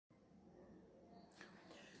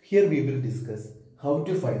Here we will discuss how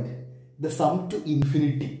to find the sum to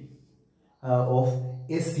infinity of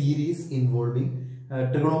a series involving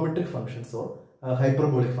trigonometric functions or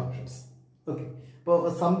hyperbolic functions. Okay, for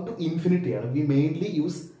sum to infinity, we mainly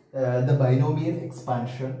use the binomial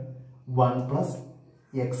expansion 1 plus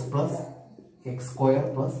x square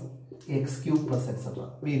plus x cube plus etc.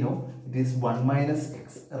 We know it is 1 minus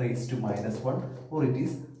x raised to minus 1, or it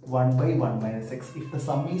is 1 by 1 minus x if the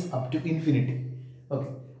sum is up to infinity.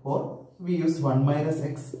 Okay, or we use 1 minus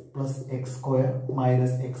x plus x square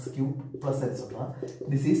minus x cube plus etc.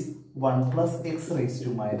 This is 1 plus x raised to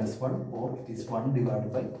minus 1, or it is 1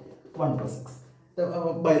 divided by 1 plus x. The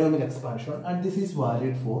binomial expansion, and this is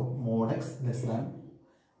valid for mod x less than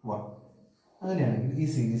 1. അങ്ങനെയാണെങ്കിൽ ഈ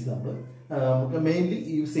series നമ്മൾ mainly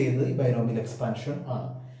use ചെയ്യുന്നത് ഈ binomial expansion ആണ്.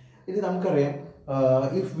 ഇത് നമുക്കറിയാം,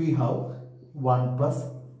 if we have 1 plus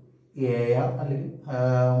A R അല്ലെങ്കിൽ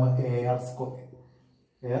A R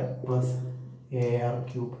square plus A R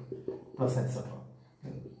cube plus etcetera,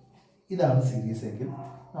 ഇതാണ് സീരീസ് എങ്കിൽ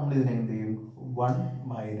നമ്മൾ ഇതിനെ എന്ത് ചെയ്യും? 1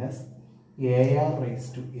 minus A R raise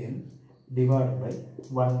to N divide by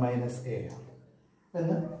 1 minus A R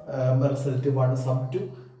എന്ന് result 1 some to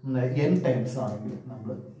n times ആണെങ്കിൽ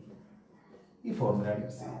നമ്മൾ ഈ ഫോർമുല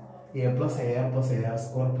യൂസ് ചെയ്യും. A plus A R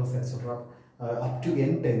square plus etcetera up to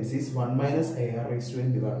n times is 1 minus A R raise to n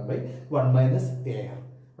divide by 1 minus A R.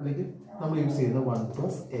 അല്ലെങ്കിൽ നമ്മൾ use ചെയ്യുന്നത് 1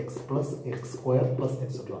 plus X square plus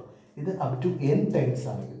etcetera. ഇത് up to n times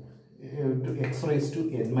ആണെങ്കിൽ, to x raised to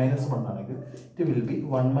n minus 1 ആണെങ്കിൽ it will be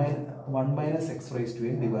 1 minus x raised to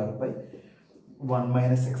n divided by 1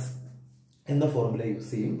 minus x എന്ന formula use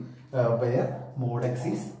ചെയ്യും, where mod x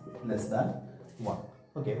is less than 1.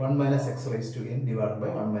 Okay, 1 minus x raised to n divided by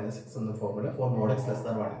 1 minus x എന്ന formula for mod x less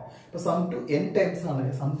than 1. ഇപ്പോൾ sum to n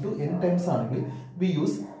times ആണെങ്കിൽ we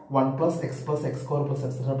use 1 plus x square plus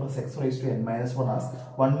etc plus x raised to n minus 1 as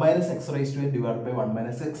 1 minus x raised to n divided by 1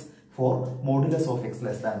 minus x for modulus of x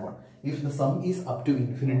less than 1. If the sum is up to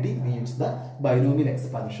infinity, we use the binomial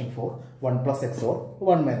expansion for 1 plus x or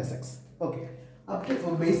 1 minus x. Okay,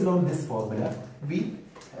 based on this formula, we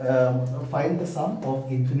find the sum of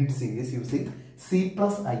infinite series using C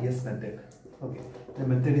plus IS method. Okay, the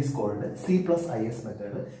method is called C plus IS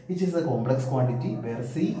method, which is a complex quantity where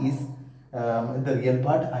C is the real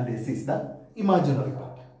part and S is the imaginary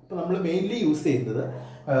part. So, we mainly use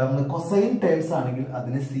cosine terms ആണെങ്കിൽ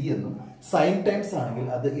അതിനെ C എന്നും sign times ആണെങ്കിൽ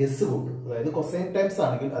അത് S കൊണ്ടും, അതായത് cosine times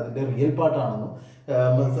ആണെങ്കിൽ അതിന്റെ real part ആണെന്നും,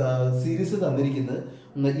 സീരീസ് തന്നിരിക്കുന്നത്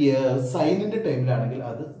സൈനിന്റെ ടൈമിലാണെങ്കിൽ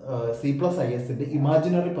അത് സി പ്ലസ് ഐ എസിന്റെ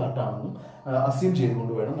ഇമാജിനറി പാർട്ട് ആണെന്നും അസ്യൂം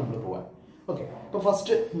ചെയ്തുകൊണ്ട് വേണം നമ്മൾ പോകാൻ. ഓക്കെ, അപ്പോൾ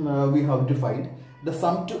first we have to find the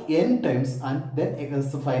sum to n times and then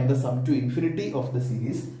find the sum to infinity of the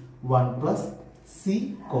series 1 plus c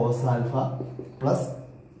cos alpha plus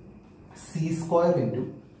c square into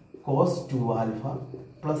cos 2 alpha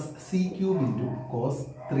plus c cube into cos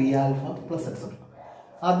 3 alpha plus etc.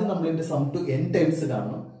 ആദ്യം നമ്മൾ ഇതിന്റെ sum to n times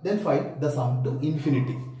കാണണം, then find the sum to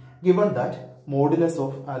infinity given that modulus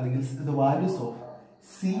of അല്ലെങ്കിൽ the values of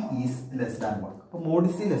c is less than 1. അപ്പോൾ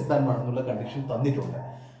mod c less than 1 എന്നുള്ള condition തന്നിട്ടുണ്ട്,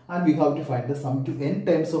 and we have to find the sum to n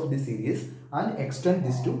times of the series and extend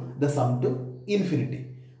this to the sum to infinity.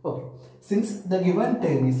 Okay, since the given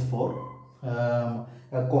term is for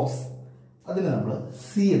cos, അതിനെ നമ്മൾ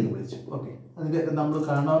c എന്ന് വിളിച്ചു. Okay, അതിന്റെ നമ്മൾ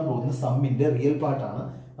കാണാൻ പോകുന്ന സമ്മിന്റെ real പാർട്ടാണ്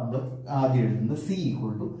നമ്മൾ ആദ്യം എഴുതുന്നത്. c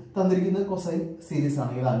ഈക്വൽ ടു തന്നിരിക്കുന്നത് കൊസൈൻ സീരീസ്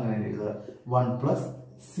ആണെങ്കിൽ അങ്ങനെ എഴുതുക 1 plus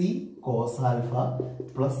c cos alpha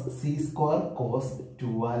plus c square cos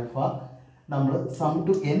 2 alpha. നമ്മൾ സം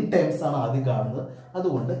ടു n ടൈംസ് ആണ് ആദ്യം കാണുന്നത്,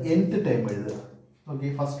 അതുകൊണ്ട് nth ടൈം എഴുതുക. Okay,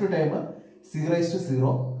 first time c raise to 0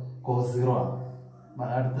 cos 0 ആണ്,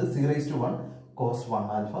 അടുത്ത് c raise to 1 cos 1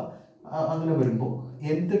 alpha. അങ്ങനെ വരുമ്പോൾ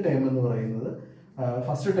nth ടൈം എന്ന് പറയുന്നത്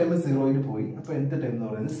ഫസ്റ്റ് ടൈം 0യിൽ പോയി, അപ്പോൾ nth ടൈം എന്ന്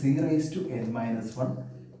പറയുന്നത് c raise to n minus 1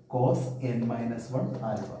 cos n minus 1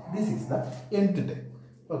 alpha. This is the nth time.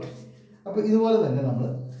 Okay, അപ്പോൾ ഇതുപോലെ തന്നെ നമ്മൾ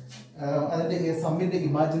അതിൻ്റെ സമ്മിൻ്റെ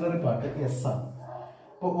ഇമാജിനറി പാർട്ട് എസ് ആണ്.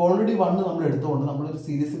 അപ്പോൾ ഓൾറെഡി 1 നമ്മൾ എടുത്തുകൊണ്ട് നമ്മളൊരു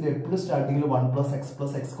സീരീസിൻ്റെ എപ്പോഴും സ്റ്റാർട്ടിങ്ങിൽ 1 പ്ലസ്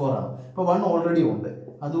എക്സ് സ്ക്വയർ ആണ്. ഇപ്പോൾ 1 ഓൾറെഡി ഉണ്ട്,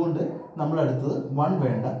 അതുകൊണ്ട് നമ്മൾ അടുത്തത് 1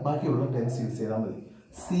 വേണ്ട, ബാക്കിയുള്ള ടൈംസ് യൂസ് ചെയ്താൽ മതി.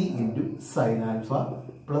 c into sine alpha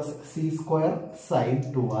plus c square sine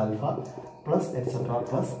 2 alpha plus etcetera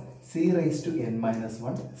plus c raise to n minus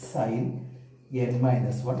 1 sign n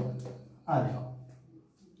minus 1 alpha.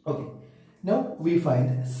 Okay, now we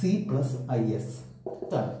find c plus I S.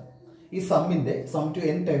 ഈ സമ്മിൻ്റെ some to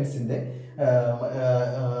n ടൈംസിൻ്റെ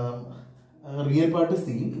real part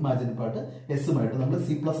സിയും imaginary part എസുമായിട്ട് നമ്മൾ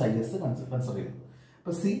C plus I S consider ചെയ്യും.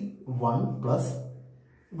 അപ്പോൾ C 1 plus,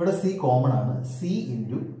 ഇവിടെ C common ആണ്, C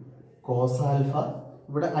into cos alpha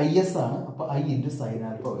ഇവിടെ IS ആണ്, അപ്പോൾ I into sin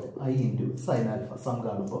alpha വരും. I into sin alpha some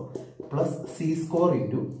കാണുമ്പോൾ plus C square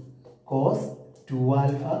into cos 2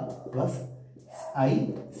 alpha plus I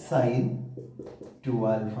sin 2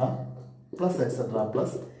 alpha plus etc.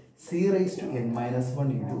 plus c raised to n minus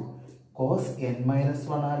 1 into cos n minus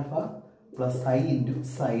 1 alpha plus I into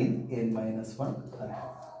sin n minus 1 alpha.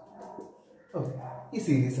 Okay, this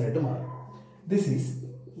series this is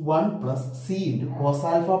 1 plus c into cos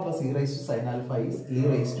alpha plus e raised to sin alpha is e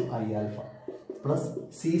raised to I alpha plus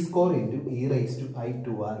c square into e raised to I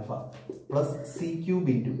 2 alpha plus c cube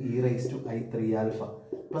into e raised to I 3 alpha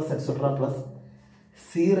plus etc. plus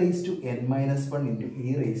c raised to n minus 1 into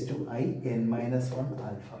e raised to I n minus 1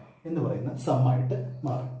 alpha എന്ന് പറയുന്ന some ആയിട്ട്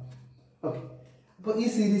മാറും. Okay, അപ്പോൾ ഈ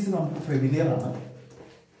series നമുക്ക് familiar ആണ്.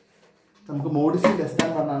 നമുക്ക് mode c less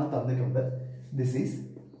than 1 ആണ് തന്നിട്ടുണ്ട്. This is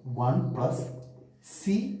 1 plus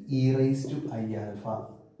c e raised to I alpha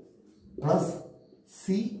plus c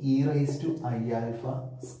e raised to I alpha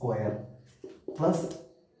square plus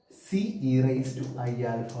c e raised to I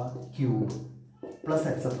alpha cube plus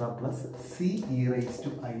etc. plus c e raised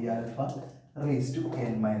to I alpha raised to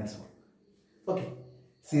n minus 1. Okay,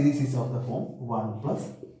 series is of the form 1 plus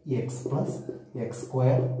x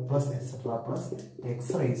square plus etc. plus x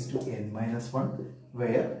raised to n minus 1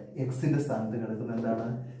 where x in the സ്ഥാനത്ത് കിടക്കുന്ന എന്താണ്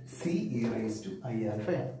c e raised to I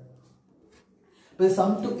alpha. The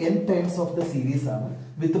sum to n times of the series ആണ്.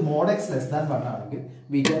 With mod x less than 1 ആണെങ്കിൽ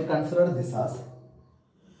we can consider this as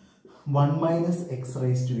 1 minus x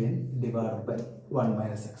raised to n divided by 1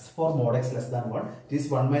 minus x. For mod x less than 1, it is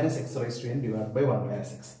 1 minus x raised to n divided by 1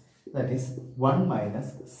 minus x. That is 1 minus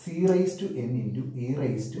c raised to n into e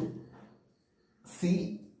raised to c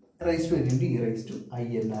raised to n into e raised to I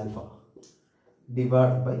n alpha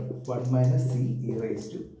divided by 1 minus c e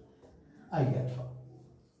raised to I alpha.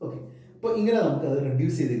 Okay. അപ്പോൾ ഇങ്ങനെ നമുക്ക് അത്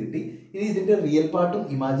reduce ചെയ്ത് കിട്ടി. ഇനി ഇതിൻ്റെ real പാർട്ടും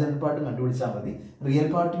imaginary പാർട്ടും കണ്ടുപിടിച്ചാൽ മതി. റിയൽ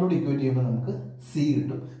പാർട്ടിനോട് ഇക്വേറ്റ് ചെയ്യുമ്പോൾ നമുക്ക് സി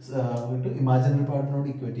കിട്ടും, ഇമാജിനറി പാർട്ടിനോട്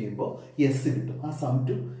ഇക്വേറ്റ് ചെയ്യുമ്പോൾ എസ് കിട്ടും. ആ സം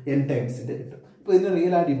ടു n ടൈംസിൻ്റെ കിട്ടും. അപ്പോൾ ഇതിന്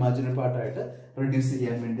റിയൽ ആൻഡ് ഇമാജിനറി പാർട്ടായിട്ട് റെഡ്യൂസ്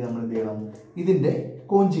ചെയ്യാൻ വേണ്ടി നമ്മൾ എന്ത് ചെയ്യണം, ഇതിൻ്റെ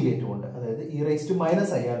കോഞ്ചുഗേറ്റ് കൊണ്ട്, അതായത് E raise to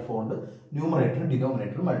minus I alpha കൊണ്ട് ന്യൂമറേറ്ററും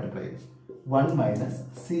ഡിനോമിനേറ്ററും മൾട്ടിപ്ലൈ ചെയ്യും. 1 minus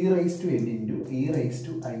C raise to N into E raise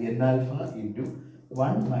to I N alpha into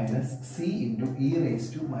 1 minus c into e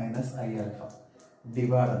raised to minus I alpha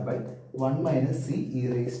divided by 1 minus c e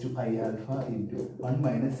raised to I alpha into 1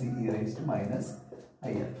 minus c e raised to minus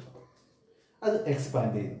I alpha. അത്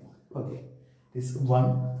expand ചെയ്യുന്നു. Okay, this 1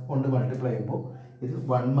 കൊണ്ട് multiply ചെയ്യുമ്പോൾ ഇത്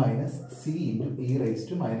 1 minus c into E raise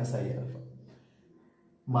to minus I alpha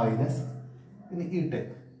minus ഇനി ഈ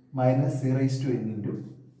type minus C raise to N into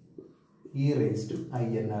E raise to I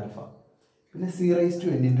N alpha. പിന്നെ C raise to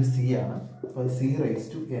N into C ആണ്. അപ്പോൾ C raise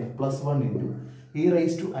to N plus 1 into E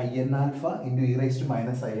raise to I N alpha into E raise to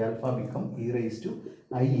minus I alpha become E raise to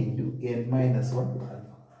I into N minus 1 alpha.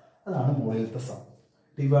 അതാണ് മുകളിലത്തെ some.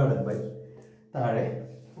 Divided by താഴെ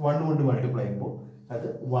 1 കൊണ്ട് multiply ചെയ്യുമ്പോൾ അത്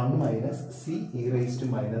 1 minus C E raise to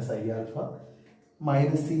minus I alpha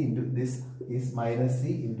minus C into this is minus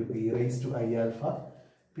C into E raise to I alpha.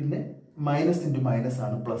 പിന്നെ minus into minus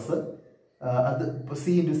ആണ് plus, അത്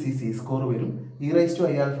C into C score വരും. E raise to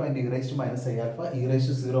I alpha into E raise to minus I alpha E raise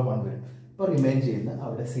to 0 1 വരും. അപ്പോൾ remain ചെയ്യുന്ന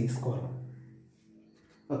അവിടെ C score.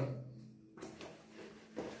 Okay,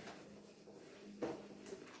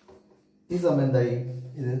 ഈ സമയം എന്തായി,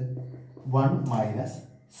 ഇത് 1 minus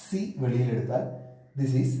C വെളിയിലെടുത്താൽ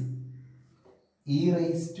this is E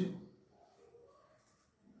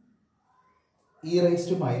raise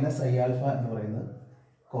to minus I alpha എന്ന് പറയുന്നത്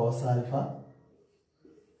cos alpha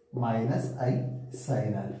minus I sine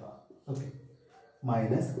alpha. Okay,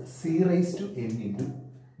 minus C raise to N into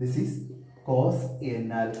this is cos N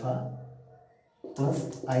alpha plus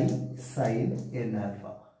I sine n alpha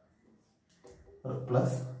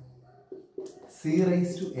plus C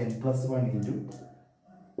raise to N plus 1 into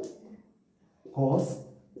cos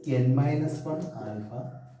N minus 1 alpha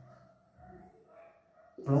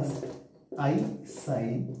plus I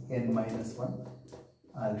sine n minus 1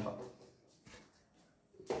 alpha.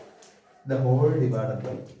 The whole divided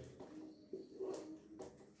by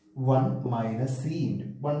 1 minus c into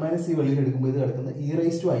 1 minus c വെളിയിൽ എടുക്കുമ്പോൾ ഇത് കിടക്കുന്നത് e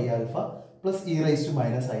raised to I alpha plus e raised to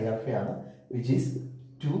minus I alpha ആണ്, which is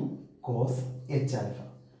 2 cos h alpha.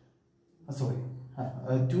 Sorry,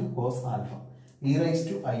 2 cos alpha. e raised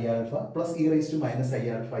to I alpha plus e raised to minus I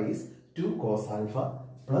alpha is 2 cos alpha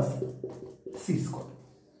plus c square.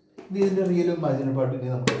 ഇതിന്റെ റിയലും imaginary പാർട്ടും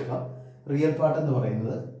നമുക്ക് എടുക്കാം. Real part എന്ന്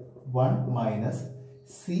പറയുന്നത് 1 minus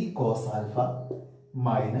c cos alpha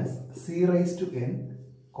minus c raised to n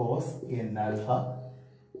cos n alpha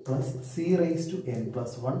plus c raised to n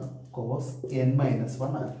plus 1 cos n minus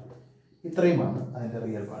 1 alpha. ഇത്രയുമാണ് അതിൻ്റെ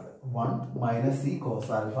real part. 1 minus C cos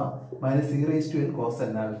alpha minus C raise to N cos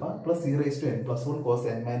N alpha plus C raise to N plus 1 cos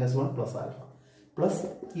N minus 1 plus alpha plus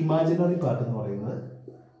imaginary part എന്ന് പറയുന്നത്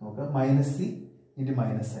നമുക്ക് minus C into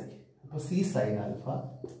minus I. അപ്പോൾ C sine alpha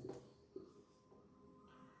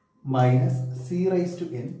minus C raise to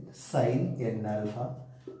n sine n alpha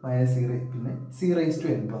minus പിന്നെ C raise to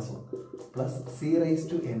N plus 1 plus C raise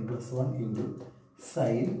to N plus 1 into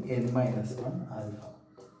sine n minus 1 alpha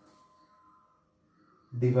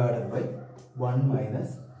divided by 1 minus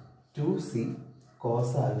 2c cos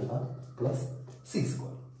alpha plus c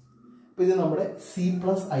square. അപ്പോൾ ഇത് നമ്മുടെ C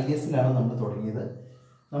plus I എസിലാണ് നമ്മൾ തുടങ്ങിയത്.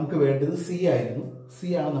 നമുക്ക് വേണ്ടത് C ആയിരുന്നു. C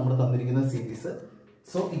ആണ് നമ്മൾ തന്നിരിക്കുന്ന series.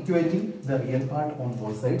 So equating the real part on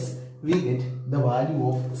both sides we get the value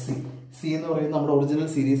of C. C എന്ന് പറയുന്നത് നമ്മുടെ ഒറിജിനൽ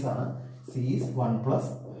സീരീസ് ആണ്. C is 1 plus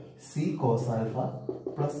C cos alpha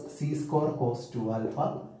plus C square cos 2 alpha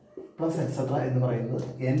plus etcetera എന്ന് പറയുന്നത്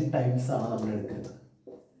n times ആണ് നമ്മൾ എടുക്കുന്നത്.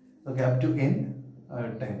 Okay, up to n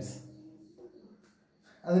times.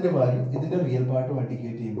 അതിൻ്റെ വാല്യൂ ഇതിൻ്റെ റിയൽ പാർട്ടുമായിട്ട്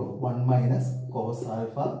ഇക്വേറ്റ് ചെയ്യുമ്പോൾ 1 minus cos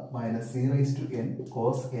alpha minus C raise to N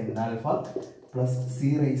cos N alpha plus C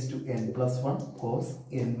raise to N plus 1 cos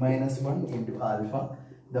N minus 1 into alpha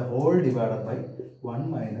the whole divided by 1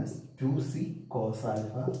 minus 2c cos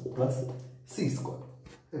alpha plus C square.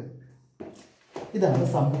 ഇതാണ്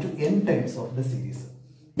some to n times of the series.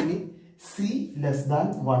 ഇനി C less than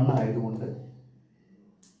 1 ആയതുകൊണ്ട്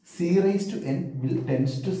c raised to n will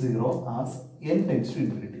tends to 0 as n tends to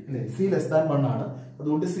infinity. അല്ലേ, c less than 1 ആണ്.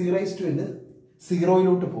 അതുകൊണ്ട് c raised to n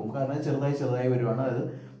 0യിലോട്ട് പോകും. കാരണം ചെറുതായി വരുവാണ് അത്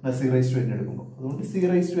c raised to n എടുക്കുമ്പോൾ. അതുകൊണ്ട് c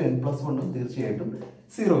raised to n plus 1 തീർച്ചയായിട്ടും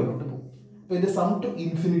 0യിലോട്ട് പോകും. അപ്പോൾ ഇതിന്റെ സം ടു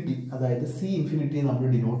ഇൻഫിനിറ്റി, അതായത് c ഇൻഫിനിറ്റി നമ്മൾ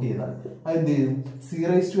ഡിനോട്ട് ചെയ്താൽ അതെന്ത് ചെയ്യും? c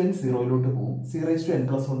raised to n 0യിലോട്ട് പോകും, c raised to n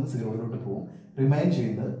plus 1 0യിലോട്ട് പോകും. റിമൈൻ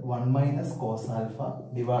ചെയ്യുന്നത് 1 minus cos alpha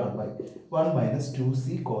divided by 1 minus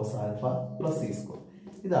 2c cos alpha plus C square.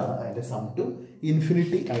 ഇതാണ് അതിൻ്റെ സം ടു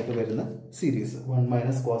ഇൻഫിനിറ്റി ആയിട്ട് വരുന്ന series. 1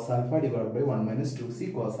 minus cos alpha divide by 1 minus 2c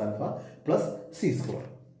cos alpha plus C square.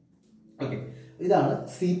 Okay, ഇതാണ്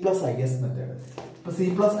C plus I S method. ഇപ്പോൾ C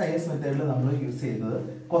plus I S മെത്തേഡിൽ നമ്മൾ use ചെയ്യുന്നത്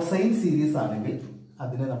cosine series ആണെങ്കിൽ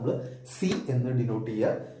അതിനെ നമ്മൾ സി എന്ന് ഡിനോട്ട്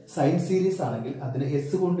ചെയ്യുക, സൈൻ സീരീസ് ആണെങ്കിൽ അതിനെ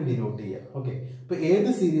എസ് കൊണ്ട് ഡിനോട്ട് ചെയ്യുക. ഓക്കെ, ഇപ്പോൾ ഏത്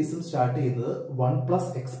സീരീസും സ്റ്റാർട്ട് ചെയ്യുന്നത് 1 plus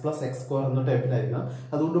X plus X square എന്ന ടൈപ്പിലായിരിക്കണം.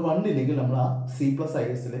 അതുകൊണ്ട് 1 ഇല്ലെങ്കിൽ നമ്മൾ ആ സി പ്ലസ് ഐ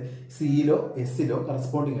എസിലെ സിയിലോ എസിലോ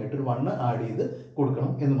കറസ്പോണ്ടിങ് ആയിട്ട് ഒരു 1 ആഡ് ചെയ്ത്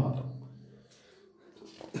കൊടുക്കണം എന്ന് മാത്രം.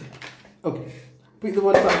 ഓക്കെ, അപ്പോൾ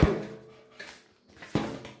ഇതുപോലെ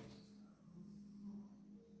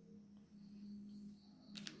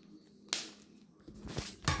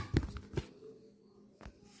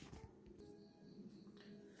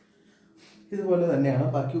ഇതുപോലെ തന്നെയാണ്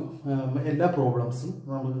ബാക്കി എല്ലാ പ്രോബ്ലംസും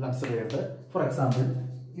നമുക്ക് കൺസിഡർ ചെയ്യേണ്ടത്. For example,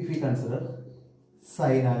 if you consider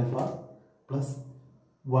sine alpha plus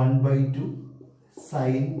 1/2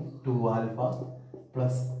 sign 2 alpha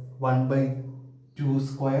plus 1/2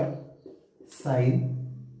 square sine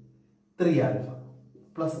 3 alpha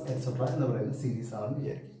plus etcetera എന്ന് പറയുന്ന സീരീസ് ആണെന്ന്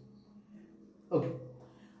വിചാരിക്കും. ഓക്കെ,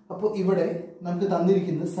 അപ്പോൾ ഇവിടെ നമുക്ക്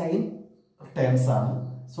തന്നിരിക്കുന്നത് സൈൻ ടേംസ് ആണ്.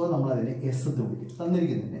 സോ നമ്മൾ അതിനെ എസ് എന്ന് വിളിക്കും.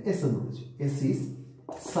 തന്നിരിക്കുന്നതിനെ എസ് എന്ന് വിളിച്ചു. S is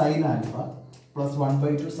sine alpha plus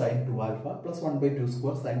 1/2 sign 2 alpha plus 1/2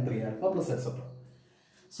 square sine 3 alpha plus etcetera.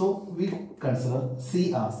 So we consider C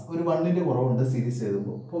as ഒരു 1ന്റെ കുറവുണ്ട് സീരീസ്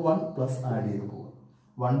എഴുതുമ്പോൾ. അപ്പോൾ 1 പ്ലസ് ആഡ് ചെയ്ത് പോകും.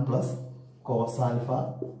 1 plus cos alpha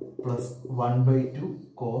plus 1/2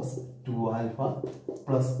 cos 2 alpha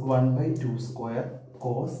plus 1/2 square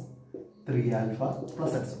cos 3 alpha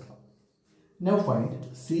plus etcetera. Now find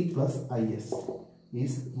c plus is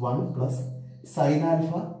is 1 plus sin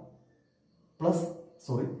alpha plus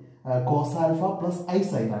cos alpha plus I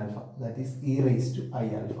sin alpha, that is e raised to I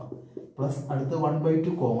alpha plus അടുത്ത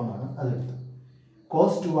 1/2 common ആണ്, അതെടുത്ത്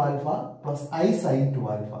cos 2 alpha plus I sin 2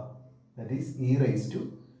 alpha, that is e raised to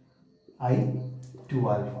I 2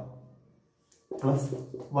 alpha plus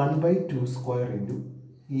 1/2 square into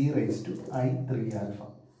e raised to I 3 alpha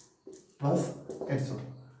plus etc.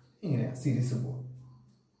 ഇങ്ങനെയാണ് series പോകും.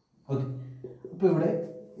 Okay, അപ്പോൾ ഇവിടെ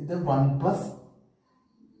ഇത് 1 plus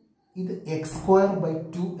ഇത് X square by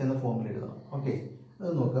 2 എന്ന ഫോമിൽ എഴുതണം. ഓക്കെ,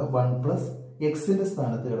 അത് നോക്കുക. 1 പ്ലസ് എക്സിൻ്റെ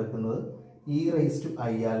സ്ഥാനത്ത് കിടക്കുന്നത് ഇ റൈസ് ടു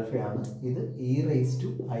ഐ ആൽഫയാണ്. ഇത് E raise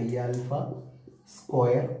to I alpha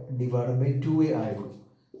square divide by 2a ആയിരുന്നു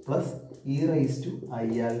plus E raise to I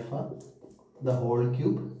alpha the whole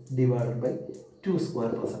cube divide by 2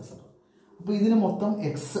 square plus etcetera. അപ്പോൾ ഇതിന് മൊത്തം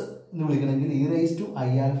എക്സ് എന്ന് വിളിക്കണമെങ്കിൽ E raise to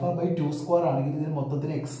I alpha by 2 square ആണെങ്കിൽ ഇതിന്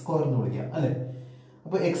മൊത്തത്തിന് X square എന്ന് വിളിക്കാം, അല്ലേ?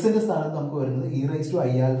 അപ്പോൾ എക്സിൻ്റെ സ്ഥാനത്ത് നമുക്ക് വരുന്നത് E raise to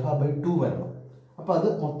I alpha by 2 വരണം. അപ്പോൾ അത്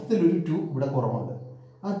മൊത്തത്തിലൊരു 2 ഇവിടെ കുറവുണ്ട്.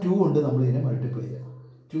 ആ 2 കൊണ്ട് നമ്മൾ ഇതിനെ മൾട്ടിപ്ലൈ ചെയ്യാം.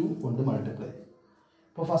 2 കൊണ്ട് മൾട്ടിപ്ലൈ ചെയ്യും.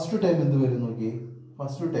 അപ്പോൾ ഫസ്റ്റ് ടൈം എന്ത് വരും നോക്കിയേ.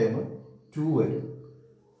 ഫസ്റ്റ് ടൈം 2 വരും.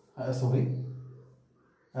 സോറി,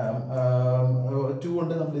 2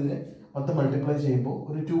 കൊണ്ട് നമ്മളിതിനെ മൊത്തം മൾട്ടിപ്ലൈ ചെയ്യുമ്പോൾ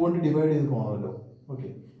ഒരു 2 കൊണ്ട് ഡിവൈഡ് ചെയ്ത് പോകണമല്ലോ. ഓക്കെ,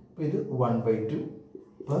 അപ്പോൾ ഇത് 1/2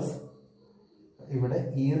 പ്ലസ് ഇവിടെ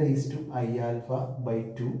e raised to I alpha by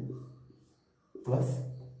 2 plus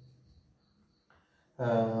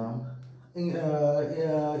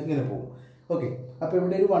ഇങ്ങനെ പോകും. ഓക്കെ, അപ്പോൾ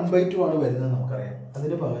ഇവിടെ ഒരു 1/2 ആണ് വരുന്നത് നമുക്കറിയാം.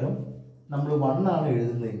 അതിന് പകരം നമ്മൾ 1 ആണ്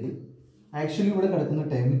എഴുതുന്നതെങ്കിൽ ആക്ച്വലി ഇവിടെ കിടക്കുന്ന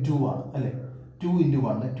ടൈം 2 ആണ് അല്ലേ. 2 ×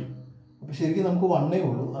 1 2. അപ്പോൾ ശരിക്കും നമുക്ക് 1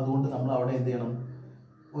 ഉള്ളൂ. അതുകൊണ്ട് നമ്മൾ അവിടെ എന്ത് ചെയ്യണം,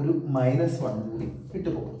 ഒരു -1 കൂടി ഇട്ട്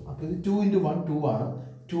പോകും. അപ്പോൾ ഇത് 2 × 1 2 ആണ്.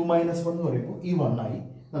 2 - 1 എന്ന് പറയുമ്പോൾ ഈ 1 ആയി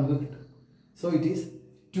നമുക്ക് കിട്ടും. So it is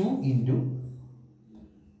 2 ×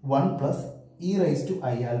 1 plus e raised to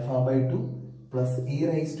I alpha by 2 plus e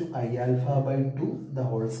raised to I alpha by 2 the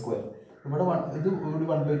whole square. ഇവിടെ ഇത് ഒരു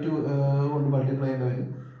 1/2 കൊണ്ട് മൾട്ടിപ്ലൈ ചെയ്യേണ്ടി വരും.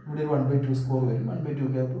 ഇവിടെ ഒരു 1/2 സ്ക്വയർ വരും. 1/2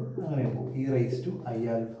 ഗ്യാപ്പ് അങ്ങനെ പോകും. e raised to I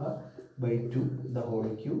alpha by 2 the whole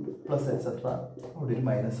cube plus etcetera. അവിടെ ഒരു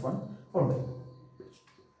 -1 ഉണ്ട്.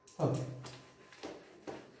 ഓക്കെ,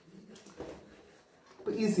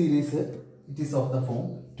 അപ്പോൾ ഈ series it is of the form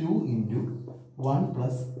 2 × 1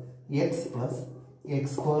 plus X plus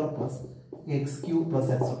X square plus X cube plus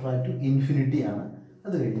etcetera to infinity ആണ്.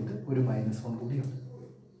 അത് കഴിഞ്ഞിട്ട് ഒരു -1 കൂടിയുണ്ട്.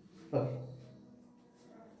 Okay,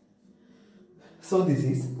 so this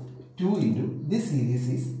is 2 × this series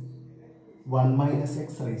is 1 - x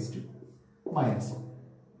raised to -1.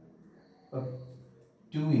 Okay,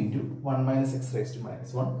 2 × 1 - x raised to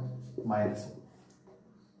 -1 -1.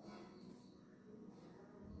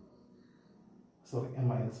 Sorry,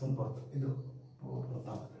 -1 പുറത്ത്, ഇത്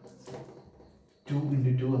പുറത്താണ്. 2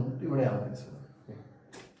 × 2 വന്നിട്ട് ഇവിടെയാണ് -1.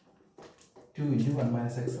 2 × 1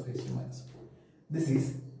 - x raised to -1. This is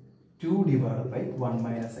 2 divided by 1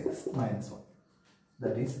 - x -1.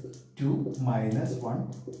 That is 2 - 1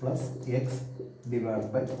 plus x divided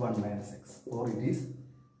by 1 - x. Or it is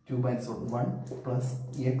 2 - 1 plus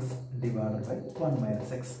x divided by 1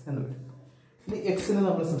 - x. ഇനി എക്സിന്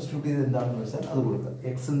നമ്മൾ substitute ചെയ്ത് എന്താണെന്ന് വെച്ചാൽ അത് കൊടുക്കുക.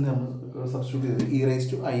 എക്സിന് നമ്മൾ സബ്സ്റ്റിറ്റ്യൂട്ട് ചെയ്ത് e raised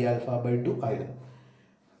to I alpha by 2 ആയിരുന്നു.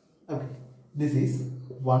 Okay, this is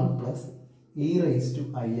 1 plus e raised to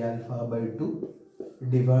I alpha by 2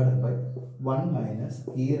 divided by 1 minus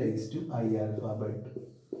e raised to I alpha by 2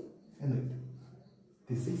 എന്ന് കിട്ടും.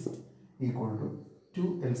 This is equal to 2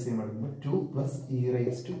 LCM എടുക്കുമ്പോൾ 2 plus e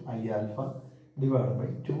raised to I alpha divided by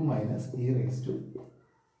 2 minus e raised to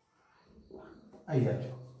I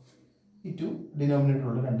alpha. ഈ 2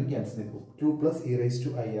 ഡിനോമിനേറ്ററുള്ള 2 cancel ചെയ്ത് പോകും. 2 plus e raised to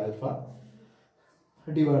I alpha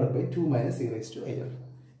divided by 2 minus e raised to I alpha.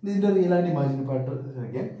 ഇതിൻ്റെ real and imaginary part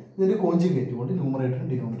ശ്രമിക്കാൻ ഇതിൻ്റെ conjugate കൊണ്ട് ന്യൂമറേറ്ററും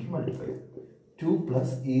ഡിനോമിനേറ്ററും multiply ചെയ്യും. 2 plus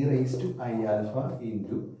e raised to I alpha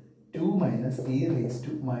into 2 minus e raised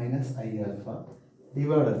to minus I alpha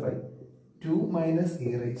divided by 2 minus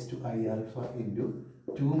e raised to I alpha into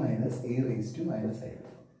 2 minus e raised to minus I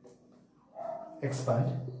alpha. Expand.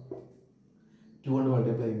 2 കൊണ്ട്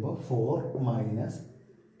multiply ചെയ്യുമ്പോൾ 4 minus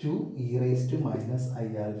 2 e raised to minus I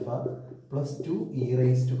alpha plus 2 e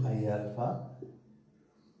raised to I alpha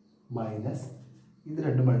minus ഇത്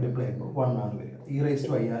രണ്ട് multiply ചെയ്യുമ്പോൾ 1 ആണ് വരിക. e raised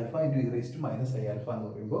to I alpha into e raised to minus I alpha എന്ന്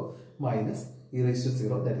പറയുമ്പോൾ minus e raised to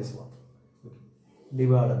 0 that is 1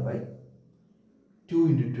 divided by 2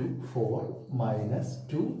 × 2 4 minus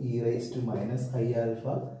 2 e raised to minus I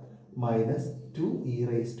alpha minus 2 e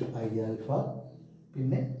raised to I alpha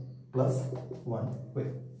പിന്നെ plus 1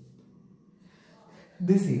 വരും.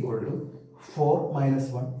 This equal to 4 minus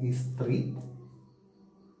 1 is 3.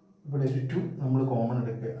 ഇവിടെ ഒരു 2 നമ്മൾ common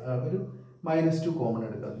എടുക്കുക, ഒരു -2 common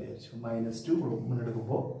എടുക്കാമെന്ന് വിചാരിച്ചു. -2 കോമൺ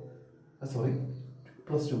എടുക്കുമ്പോൾ സോറി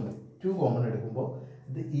 +2 2 കോമൺ എടുക്കുമ്പോൾ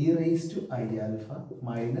ഇത് e raised to I alpha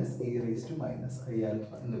minus e raised to minus I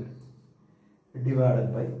alpha എന്ന് വരും.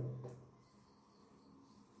 ഡിവൈഡഡ് ബൈ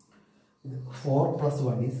 4 plus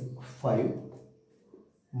 1 is 5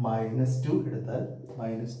 -2 എടുത്താൽ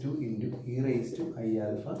 -2 into e raised to I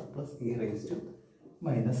alpha plus e raised to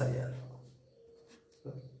minus I alpha.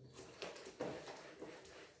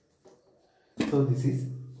 So this is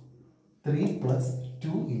 3 plus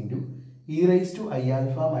 2 into e raised to I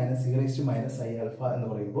alpha minus e raised to minus I alpha എന്ന്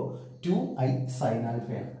പറയുമ്പോൾ 2i sin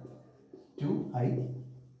alpha ആണ്. 2i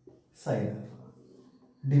sin alpha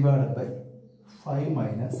divided by 5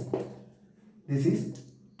 minus this is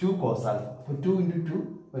 2 cos alpha. അപ്പോൾ 2 into 2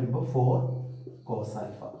 വരുമ്പോൾ 4 cos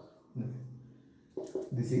alpha.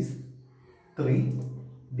 This is 3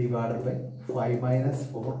 divided by 5 minus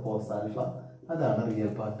 4 cos alpha. അതാണ്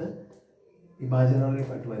real part. Imaginary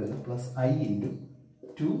part വരുന്നത് plus I into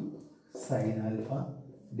 2 sin alpha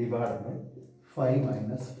divided by 5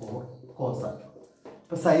 minus 4 cos alpha.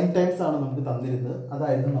 ഇപ്പോൾ sign times ആണ് നമുക്ക് തന്നിരുന്നത്.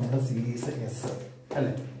 അതായിരുന്നു നമ്മുടെ series S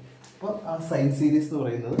അല്ലേ. അപ്പോൾ ആ സൈൻ സീരീസ് എന്ന്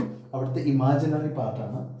പറയുന്നത് അവിടുത്തെ ഇമാജിനറി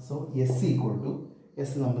പാർട്ടാണ്. So S equal to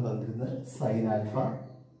S നമ്മൾ തന്നിരുന്നത് sine alpha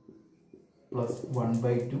plus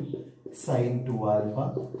 1/2 sign 2 alpha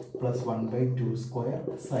plus 1/2 square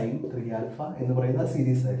sine 3 alpha എന്ന് പറയുന്ന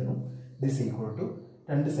സീരീസ് ആയിരുന്നു. ദിസ് ഈക്വൽ ടു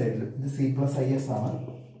രണ്ട് സൈഡിലും ഇത് സി പ്ലസ് ഐ എസ് ആണ്.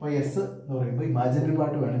 അപ്പോൾ എസ് എന്ന് പറയുമ്പോൾ ഇമാജിനറി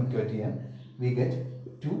പാർട്ട് വേണം ഇക്വേറ്റ് ചെയ്യാൻ. We get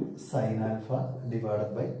 2 sine alpha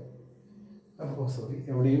divided by sorry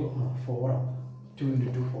എവിടെയോ 4 ആണ്. 2 ×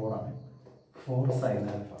 2 4 ആണ്. 4 sine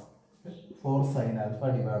alpha 4 sine alpha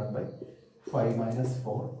divided by 5 -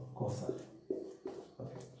 4 cos alpha.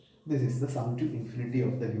 This is the sum to infinity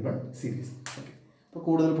of the given series. Okay. അപ്പോൾ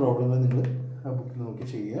കൂടുതൽ പ്രോബ്ലങ്ങൾ നിങ്ങൾ ആ ബുക്കിൽ നോക്കി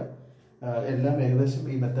ചെയ്യുക. എല്ലാം ഏകദേശം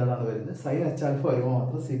ഈ മെത്തേഡാണ് വരുന്നത്. സൈൻ എച്ച് ആൽഫ വരുമ്പോൾ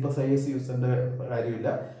മാത്രം C plus I S use ചെയ്യേണ്ട കാര്യമില്ല.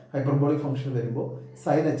 ഹൈപ്പർബോളിക് ഫംഗ്ഷൻ വരുമ്പോൾ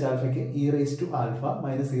sign H ആൽഫയ്ക്ക് E raise to alpha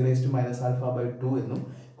minus E raise to minus alpha by 2 എന്നും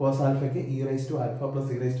cos ആൽഫയ്ക്ക് E raise to alpha plus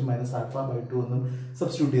E raise to minus alpha by 2 എന്നും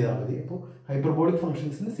substitute ചെയ്താൽ മതി. അപ്പോൾ hyperbolic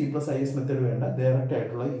ഫംഗ്ഷൻസിന് C plus I S method വേണ്ട. Direct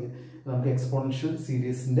ആയിട്ടുള്ള നമുക്ക് exponential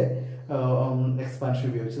സീരീസിന്റെ expansion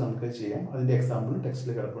ഉപയോഗിച്ച് നമുക്ക് ചെയ്യാം. അതിന്റെ എക്സാമ്പിൾ ടെക്സ്റ്റിൽ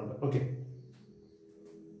കിടപ്പുണ്ട്. ഓക്കെ.